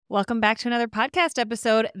Welcome back to another podcast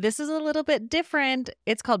episode. This is a little bit different.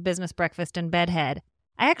 It's called Business Breakfast and Bedhead.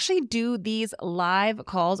 I actually do these live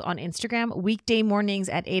calls on Instagram weekday mornings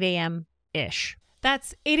at 8 a.m.-ish.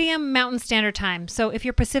 That's 8 a.m. Mountain Standard Time. So if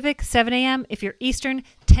you're Pacific, 7 a.m. If you're Eastern,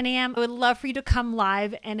 10 a.m. I would love for you to come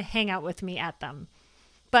live and hang out with me at them.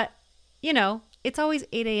 But, it's always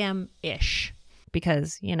 8 a.m.-ish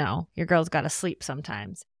because, your girl's got to sleep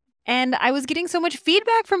sometimes. And I was getting so much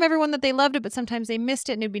feedback from everyone that they loved it, but sometimes they missed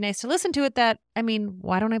it and it'd be nice to listen to it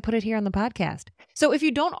why don't I put it here on the podcast? So if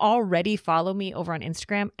you don't already follow me over on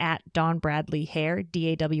Instagram at Dawn Bradley Hair,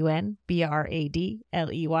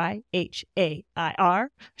 DAWNBRADLEYHAIR.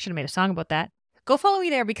 Should have made a song about that. Go follow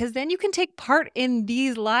me there because then you can take part in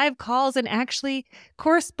these live calls and actually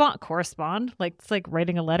correspond. It's like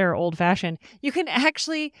writing a letter old fashioned. You can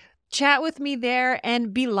actually chat with me there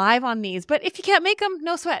and be live on these. But if you can't make them,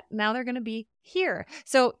 no sweat. Now they're going to be here.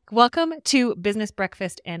 So welcome to Business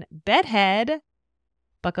Breakfast and Bedhead.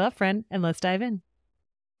 Buckle up, friend, and let's dive in.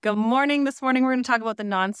 Good morning. This morning, we're going to talk about the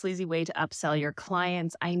non-sleazy way to upsell your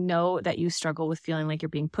clients. I know that you struggle with feeling like you're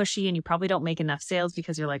being pushy and you probably don't make enough sales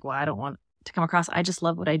because you're like, well, I don't want to come across. I just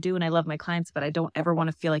love what I do and I love my clients, but I don't ever want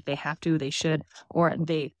to feel like they have to, they should, or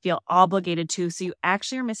they feel obligated to. So you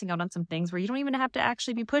actually are missing out on some things where you don't even have to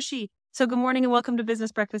actually be pushy. So good morning and welcome to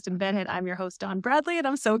Business Breakfast and Bedhead. I'm your host, Dawn Bradley, and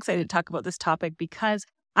I'm so excited to talk about this topic because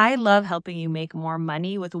I love helping you make more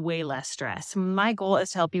money with way less stress. My goal is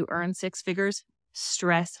to help you earn six figures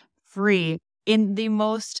stress-free in the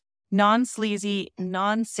most non-sleazy,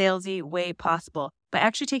 non-salesy way possible by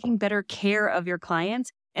actually taking better care of your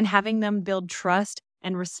clients and having them build trust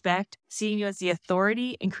and respect, seeing you as the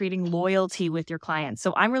authority and creating loyalty with your clients.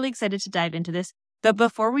 So I'm really excited to dive into this. But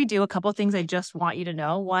before we do, a couple of things I just want you to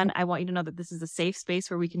know. One, I want you to know that this is a safe space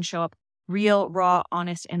where we can show up real, raw,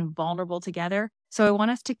 honest, and vulnerable together. So I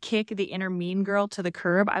want us to kick the inner mean girl to the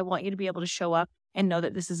curb. I want you to be able to show up and know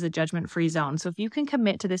that this is a judgment-free zone. So if you can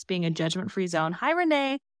commit to this being a judgment-free zone, hi,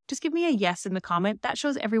 Renee, just give me a yes in the comment. That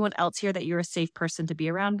shows everyone else here that you're a safe person to be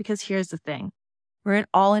around because here's the thing. We're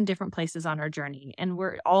all in different places on our journey and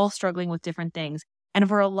we're all struggling with different things. And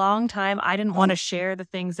for a long time, I didn't want to share the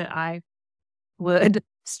things that I would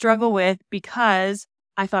struggle with because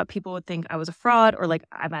I thought people would think I was a fraud or like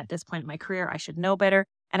I'm at this point in my career, I should know better.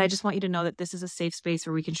 And I just want you to know that this is a safe space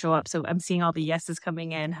where we can show up. So I'm seeing all the yeses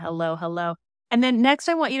coming in. Hello, hello. And then next,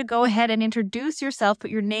 I want you to go ahead and introduce yourself,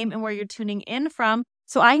 put your name and where you're tuning in from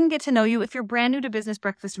so I can get to know you. If you're brand new to Business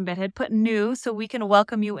Breakfast and Bedhead, put new so we can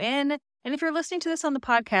welcome you in. And if you're listening to this on the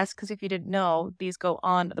podcast, because if you didn't know, these go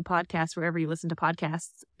on the podcast wherever you listen to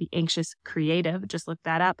podcasts, The Anxious Creative, just look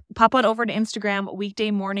that up. Pop on over to Instagram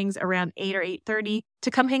weekday mornings around 8 or 8:30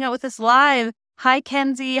 to come hang out with us live. Hi,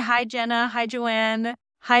 Kenzie. Hi, Jenna. Hi, Joanne.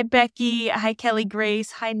 Hi, Becky. Hi, Kelly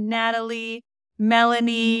Grace. Hi, Natalie,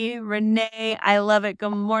 Melanie, Renee. I love it.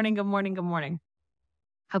 Good morning. Good morning. Good morning.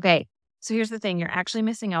 Okay. So here's the thing. You're actually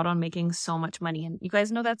missing out on making so much money. And you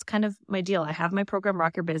guys know that's kind of my deal. I have my program,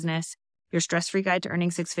 Rock Your Business, your stress-free guide to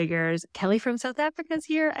earning six figures. Kelly from South Africa is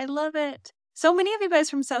here. I love it. So many of you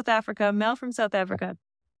guys from South Africa, Mel from South Africa.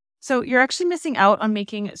 So you're actually missing out on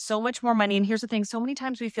making so much more money. And here's the thing. So many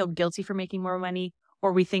times we feel guilty for making more money,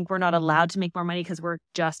 or we think we're not allowed to make more money because we're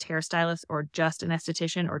just hairstylists or just an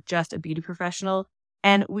esthetician or just a beauty professional.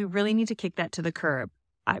 And we really need to kick that to the curb.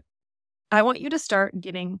 I want you to start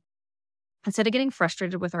instead of getting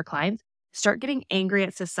frustrated with our clients, start getting angry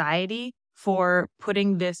at society for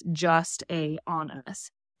putting this just A on us.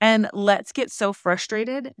 And let's get so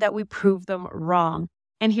frustrated that we prove them wrong.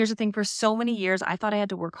 And here's the thing. For so many years, I thought I had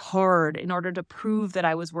to work hard in order to prove that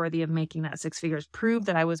I was worthy of making that six figures, prove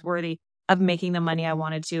that I was worthy of making the money I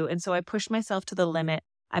wanted to. And so I pushed myself to the limit.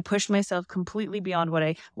 I pushed myself completely beyond what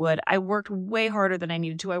I would. I worked way harder than I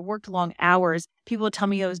needed to. I worked long hours. People would tell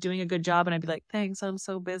me I was doing a good job and I'd be like, thanks, I'm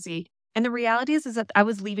so busy. And the reality is that I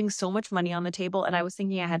was leaving so much money on the table and I was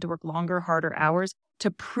thinking I had to work longer, harder hours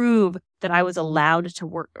to prove that I was allowed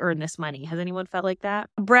to earn this money. Has anyone felt like that?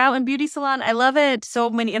 Brow and beauty salon. I love it. So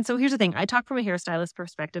many. And so here's the thing. I talk from a hairstylist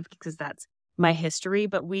perspective because that's my history,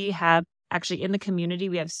 but we have actually in the community,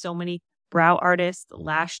 we have so many brow artists,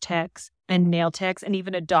 lash techs, and nail techs, and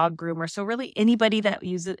even a dog groomer. So really anybody that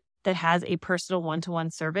has a personal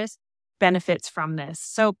one-to-one service benefits from this.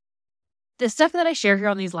 So the stuff that I share here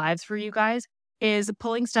on these lives for you guys is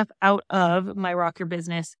pulling stuff out of my Rock Your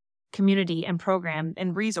Business community and program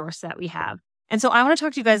and resource that we have. And so I want to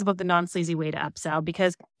talk to you guys about the non-sleazy way to upsell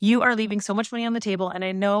because you are leaving so much money on the table. And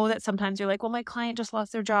I know that sometimes you're like, well, my client just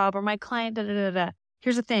lost their job or my client, da, da, da, da.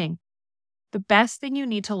 Here's the thing. The best thing you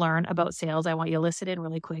need to learn about sales, I want you to listen in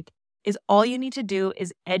really quick, is all you need to do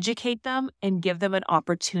is educate them and give them an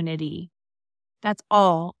opportunity. That's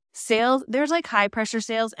all. Sales, there's like high pressure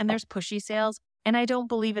sales and there's pushy sales. And I don't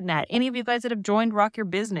believe in that. Any of you guys that have joined Rock Your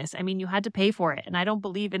Business, I mean, you had to pay for it. And I don't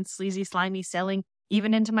believe in sleazy, slimy selling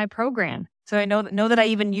even into my program. So I know that I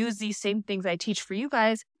even use these same things I teach for you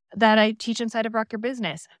guys that I teach inside of Rock Your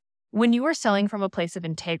Business. When you are selling from a place of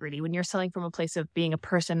integrity, when you're selling from a place of being a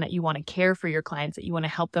person that you want to care for your clients, that you want to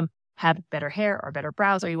help them have better hair or better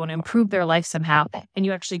brows, or you want to improve their life somehow, and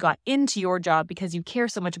you actually got into your job because you care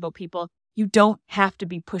so much about people, you don't have to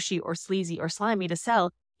be pushy or sleazy or slimy to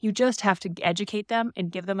sell. You just have to educate them and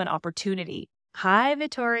give them an opportunity. Hi,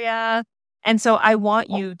 Victoria. And so I want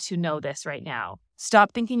you to know this right now.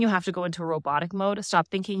 Stop thinking you have to go into robotic mode. Stop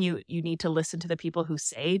thinking you need to listen to the people who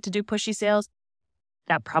say to do pushy sales.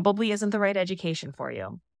 That probably isn't the right education for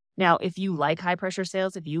you. Now, if you like high pressure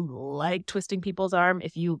sales, if you like twisting people's arm,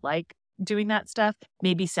 if you like doing that stuff,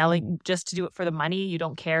 maybe selling just to do it for the money, you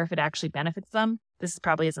don't care if it actually benefits them, this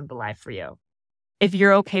probably isn't the life for you. If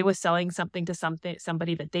you're okay with selling something to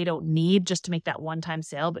somebody that they don't need just to make that one-time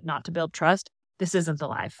sale, but not to build trust, this isn't the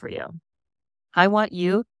life for you.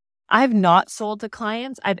 I've not sold to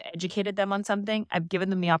clients. I've educated them on something. I've given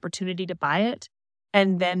them the opportunity to buy it.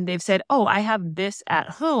 And then they've said, oh, I have this at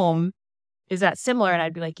home. Is that similar? And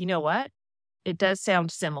I'd be like, you know what? It does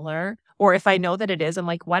sound similar. Or if I know that it is, I'm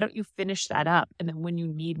like, why don't you finish that up? And then when you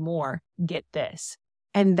need more, get this.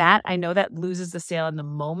 And that, I know that loses the sale in the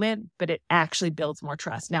moment, but it actually builds more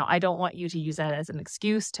trust. Now, I don't want you to use that as an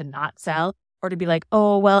excuse to not sell or to be like,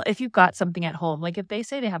 oh, well, if you've got something at home, like if they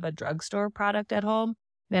say they have a drugstore product at home,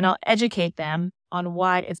 then I'll educate them on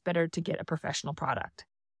why it's better to get a professional product.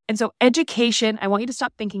 And so education, I want you to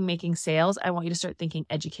stop thinking making sales. I want you to start thinking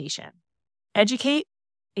education. Educate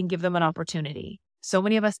and give them an opportunity. So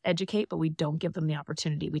many of us educate, but we don't give them the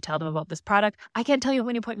opportunity. We tell them about this product. I can't tell you how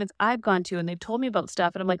many appointments I've gone to and they've told me about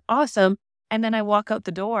stuff and I'm like, awesome. And then I walk out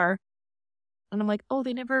the door and I'm like, oh,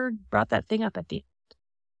 they never brought that thing up at the end.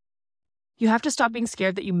 You have to stop being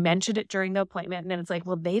scared that you mentioned it during the appointment. And then it's like,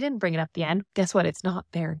 well, they didn't bring it up at the end. Guess what? It's not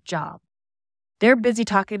their job. They're busy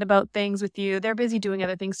talking about things with you. They're busy doing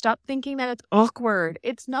other things. Stop thinking that it's awkward.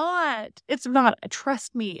 It's not. It's not.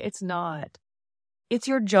 Trust me, it's not. It's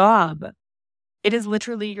your job. It is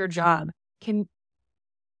literally your job.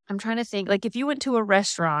 I'm trying to think, like if you went to a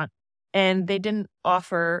restaurant and they didn't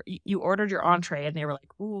offer, you ordered your entree and they were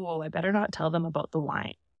like, ooh, I better not tell them about the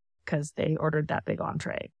wine because they ordered that big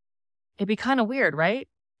entree. It'd be kind of weird, right?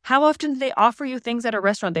 How often do they offer you things at a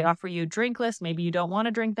restaurant? They offer you drink list. Maybe you don't want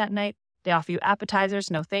to drink that night. They offer you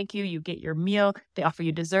appetizers. No, thank you. You get your meal. They offer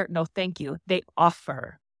you dessert. No, thank you. They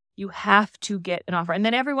offer. You have to get an offer. And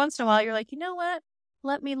then every once in a while, you're like, you know what?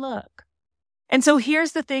 Let me look. And so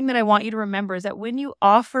here's the thing that I want you to remember is that when you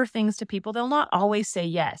offer things to people, they'll not always say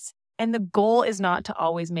yes. And the goal is not to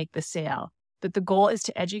always make the sale, but the goal is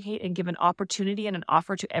to educate and give an opportunity and an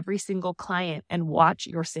offer to every single client and watch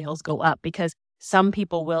your sales go up because some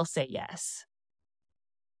people will say yes.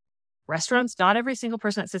 Restaurants, not every single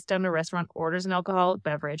person that sits down in a restaurant orders an alcoholic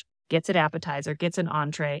beverage, gets an appetizer, gets an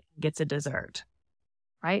entree, gets a dessert,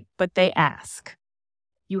 right? But they ask.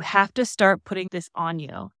 You have to start putting this on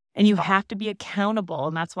you. And you have to be accountable.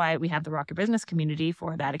 And that's why we have the Rock Your Business community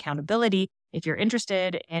for that accountability. If you're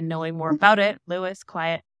interested in knowing more about it, Lewis,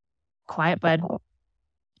 quiet, bud,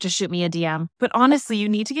 just shoot me a DM. But honestly, you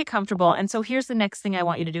need to get comfortable. And so here's the next thing I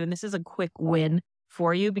want you to do. And this is a quick win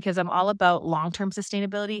for you because I'm all about long-term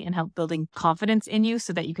sustainability and help building confidence in you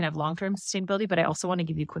so that you can have long-term sustainability. But I also want to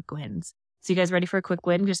give you quick wins. So you guys ready for a quick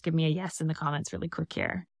win? Just give me a yes in the comments really quick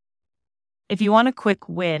here. If you want a quick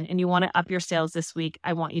win and you want to up your sales this week,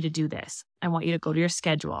 I want you to do this. I want you to go to your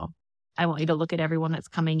schedule. I want you to look at everyone that's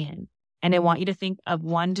coming in. And I want you to think of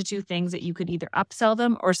 1 to 2 things that you could either upsell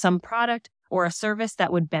them or some product or a service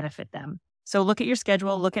that would benefit them. So look at your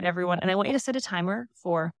schedule, look at everyone, and I want you to set a timer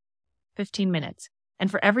for 15 minutes.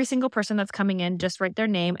 And for every single person that's coming in, just write their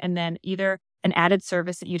name and then either an added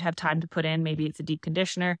service that you'd have time to put in. Maybe it's a deep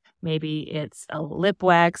conditioner, maybe it's a lip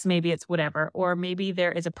wax, maybe it's whatever. Or maybe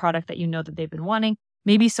there is a product that you know that they've been wanting.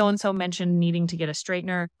 Maybe so-and-so mentioned needing to get a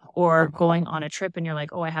straightener or going on a trip and you're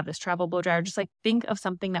like, oh, I have this travel blow dryer. Just like think of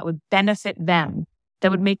something that would benefit them,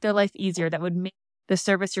 that would make their life easier, that would make the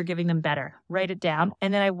service you're giving them better. Write it down.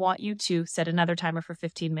 And then I want you to set another timer for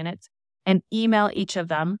 15 minutes and email each of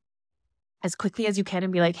them as quickly as you can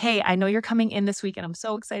and be like, hey, I know you're coming in this week and I'm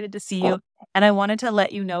so excited to see you. And I wanted to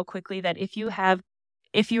let you know quickly that if you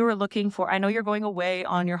were looking for, I know you're going away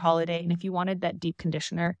on your holiday, and if you wanted that deep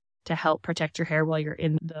conditioner to help protect your hair while you're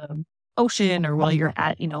in the ocean or while you're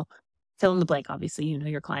at, fill in the blank, obviously, you know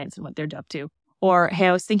your clients and what they're up to. Or, hey,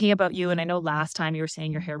 I was thinking about you and I know last time you were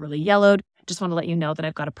saying your hair really yellowed. Just want to let you know that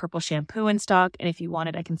I've got a purple shampoo in stock. And if you want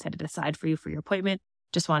it, I can set it aside for you for your appointment.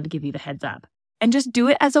 Just wanted to give you the heads up. And just do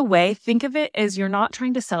it as a way. Think of it as you're not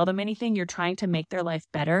trying to sell them anything. You're trying to make their life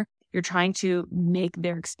better. You're trying to make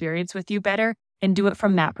their experience with you better and do it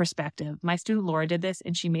from that perspective. My student Laura did this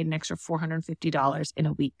and she made an extra $450 in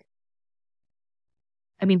a week.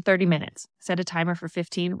 30 minutes. Set a timer for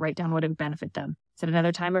 15, write down what it would benefit them. Set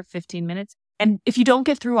another timer, 15 minutes. And if you don't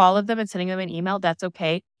get through all of them and sending them an email, that's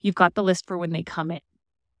okay. You've got the list for when they come in.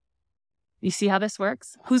 You see how this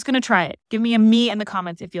works? Who's going to try it? Give me a me in the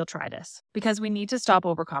comments if you'll try this. Because we need to stop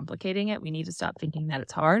overcomplicating it. We need to stop thinking that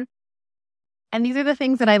it's hard. And these are the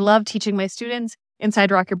things that I love teaching my students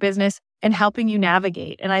inside Rock Your Business and helping you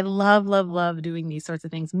navigate. And I love, love, love doing these sorts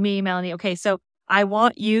of things. Me, Melanie. Okay, so I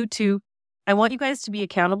want you guys to be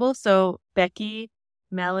accountable. So Becky,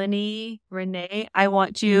 Melanie, Renee, I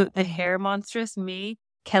want you, the hair monstrous, me,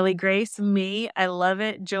 Kelly Grace, me, I love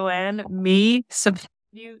it, Joanne, me,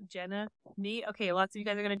 you, Jenna, me. Okay, lots of you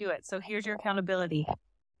guys are going to do it. So here's your accountability.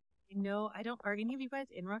 Are any of you guys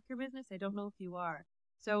in Rock Your Business? I don't know if you are.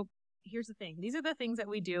 So here's the thing. These are the things that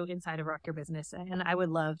we do inside of Rock Your Business. And I would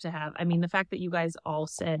love to have, the fact that you guys all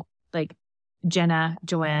said, like Jenna,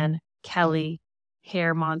 Joanne, Kelly,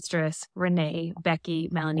 Hair Monstrous, Renee, Becky,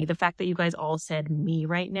 Melanie, the fact that you guys all said me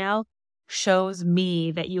right now shows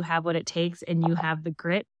me that you have what it takes and you have the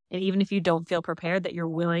grit. And even if you don't feel prepared, that you're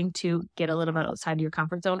willing to get a little bit outside of your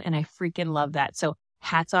comfort zone. And I freaking love that. So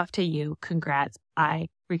hats off to you. Congrats. I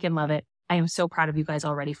freaking love it. I am so proud of you guys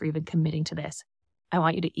already for even committing to this. I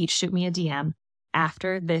want you to each shoot me a DM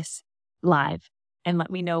after this live and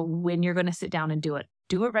let me know when you're going to sit down and do it.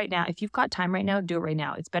 Do it right now. If you've got time right now, do it right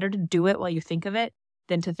now. It's better to do it while you think of it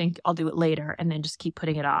than to think I'll do it later and then just keep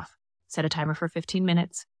putting it off. Set a timer for 15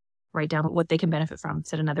 minutes. Write down what they can benefit from.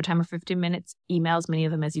 Set another timer for 15 minutes. Email as many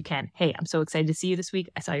of them as you can. Hey, I'm so excited to see you this week.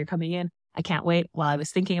 I saw you're coming in. I can't wait. While I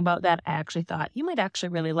was thinking about that, I actually thought you might actually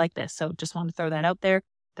really like this. So just want to throw that out there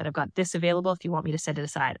that I've got this available if you want me to set it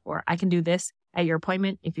aside. Or I can do this at your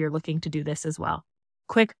appointment if you're looking to do this as well.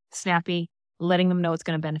 Quick, snappy, letting them know it's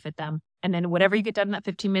going to benefit them. And then whatever you get done in that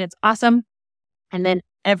 15 minutes, awesome. And then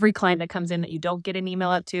every client that comes in that you don't get an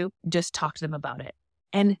email out to, just talk to them about it.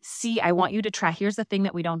 And see, I want you to track. Here's the thing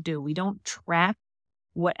that we don't do. We don't track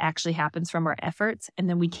what actually happens from our efforts. And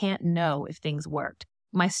then we can't know if things worked.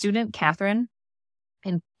 My student, Catherine,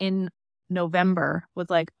 in November was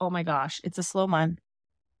like, oh my gosh, it's a slow month.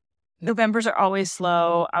 Novembers are always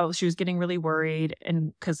slow. She was getting really worried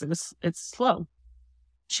and because it's slow.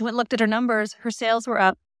 She went and looked at her numbers. Her sales were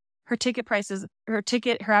up. Her ticket prices, her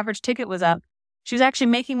average ticket was up. She was actually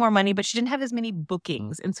making more money, but she didn't have as many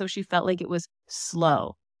bookings. And so she felt like it was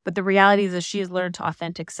slow. But the reality is that she has learned to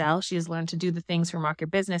authentic sell. She has learned to do the things from Rock Your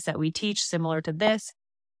Business that we teach similar to this.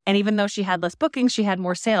 And even though she had less bookings, she had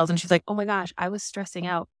more sales. And she's like, oh my gosh, I was stressing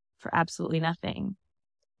out for absolutely nothing.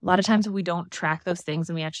 A lot of times we don't track those things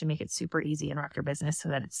and we actually make it super easy in Rock Your Business so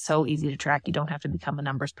that it's so easy to track. You don't have to become a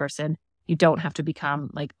numbers person. You don't have to become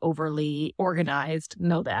like overly organized.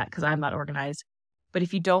 Know that because I'm not organized. But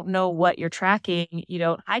if you don't know what you're tracking,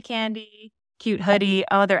 hi Candy, cute hoodie.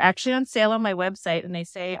 Oh, they're actually on sale on my website. And they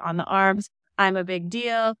say on the arms, I'm a big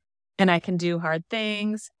deal and I can do hard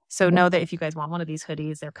things. So know that if you guys want one of these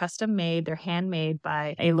hoodies, they're custom made. They're handmade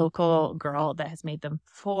by a local girl that has made them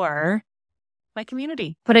for my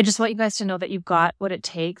community. But I just want you guys to know that you've got what it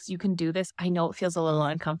takes. You can do this. I know it feels a little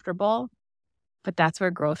uncomfortable, but that's where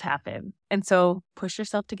growth happens. And so push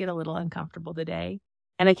yourself to get a little uncomfortable today.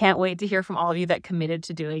 And I can't wait to hear from all of you that committed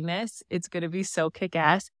to doing this. It's going to be so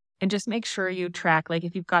kick-ass. And just make sure you track, like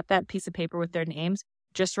if you've got that piece of paper with their names,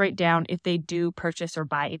 just write down if they do purchase or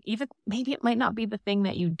buy it. Even maybe it might not be the thing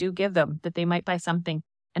that you do give them, that they might buy something,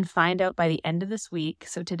 and find out by the end of this week.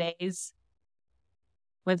 So today's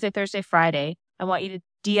Wednesday, Thursday, Friday. I want you to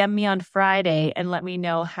DM me on Friday and let me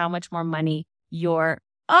know how much more money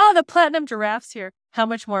the platinum giraffe's here. How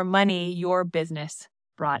much more money your business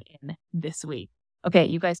brought in this week. Okay,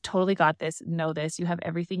 you guys totally got this. Know this. You have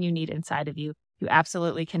everything you need inside of you. You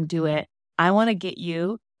absolutely can do it. I want to get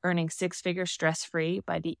you earning six-figure stress-free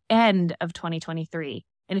by the end of 2023.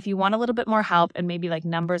 And if you want a little bit more help and maybe like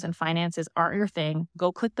numbers and finances aren't your thing,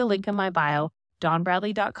 go click the link in my bio,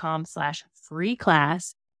 dawnbradley.com/free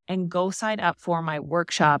class, and go sign up for my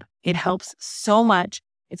workshop. It helps so much.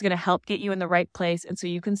 It's going to help get you in the right place. And so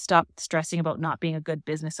you can stop stressing about not being a good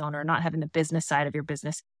business owner, not having the business side of your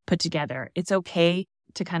business put together. It's okay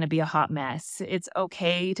to kind of be a hot mess. It's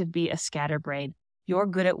okay to be a scatterbrain. You're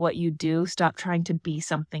good at what you do. Stop trying to be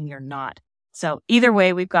something you're not. So either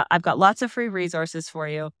way, I've got lots of free resources for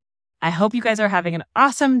you. I hope you guys are having an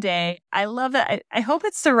awesome day. I love that. I hope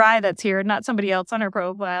it's Sarai that's here, not somebody else on her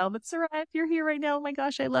profile. But Sarai, if you're here right now, oh my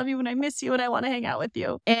gosh, I love you and I miss you and I want to hang out with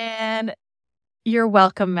you. And You're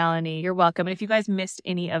welcome, Melanie. You're welcome. And if you guys missed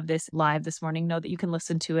any of this live this morning, know that you can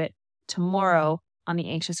listen to it tomorrow on the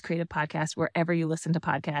Anxious Creative Podcast, wherever you listen to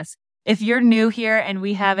podcasts. If you're new here and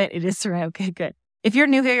we haven't, it is Sarai. Okay, good. If you're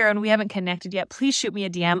new here and we haven't connected yet, please shoot me a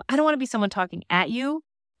DM. I don't want to be someone talking at you.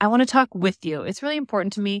 I want to talk with you. It's really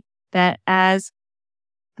important to me that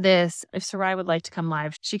if Sarai would like to come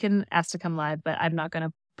live, she can ask to come live, but I'm not going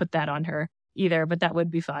to put that on her either, but that would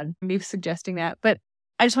be fun. Me suggesting that. But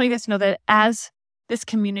I just want you guys to know that as this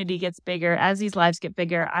community gets bigger, as these lives get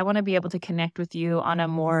bigger, I want to be able to connect with you on a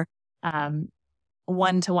more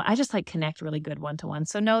one-to-one. I just like connect really good one-to-one.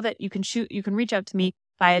 So know that you can reach out to me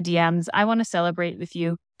via DMs. I want to celebrate with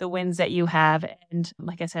you the wins that you have. And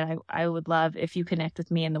like I said, I would love if you connect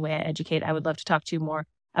with me in the way I educate. I would love to talk to you more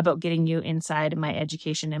about getting you inside my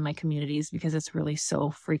education and my communities, because it's really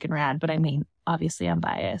so freaking rad. But I mean, obviously I'm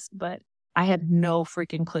biased, but I had no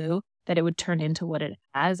freaking clue that it would turn into what it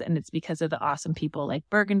has. And it's because of the awesome people like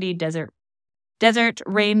Burgundy, Desert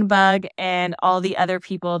Rainbug, and all the other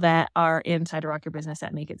people that are inside Rock Your Business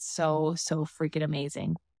that make it so, so freaking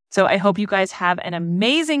amazing. So I hope you guys have an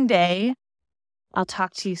amazing day. I'll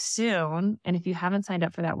talk to you soon. And if you haven't signed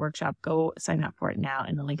up for that workshop, go sign up for it now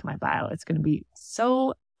in the link in my bio. It's going to be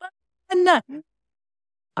so fun. All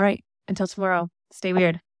right. Until tomorrow, stay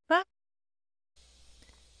weird. Bye.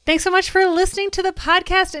 Thanks so much for listening to the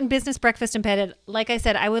podcast and Business Breakfast in Bedhead. Like I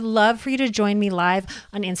said, I would love for you to join me live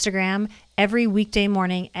on Instagram every weekday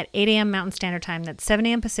morning at 8 a.m. Mountain Standard Time. That's 7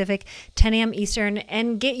 a.m. Pacific, 10 a.m. Eastern,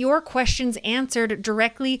 and get your questions answered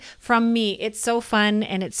directly from me. It's so fun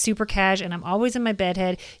and it's super cash, and I'm always in my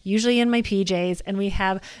bedhead, usually in my PJs, and we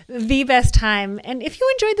have the best time. And if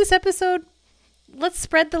you enjoyed this episode, let's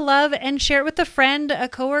spread the love and share it with a friend, a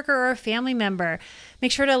coworker, or a family member.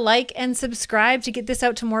 Make sure to like and subscribe to get this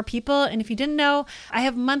out to more people. And if you didn't know, I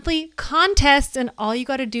have monthly contests, and all you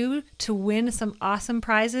got to do to win some awesome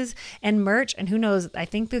prizes and merch, and who knows, I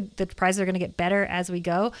think the prizes are going to get better as we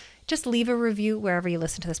go. Just leave a review wherever you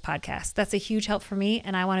listen to this podcast. That's a huge help for me,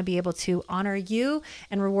 and I want to be able to honor you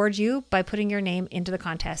and reward you by putting your name into the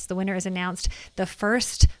contest. The winner is announced the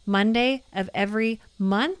first Monday of every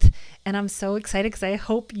month, and I'm so excited because I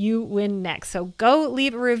hope you win next. So go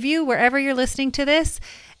leave a review wherever you're listening to this,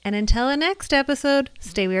 and until the next episode,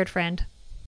 stay weird, friend.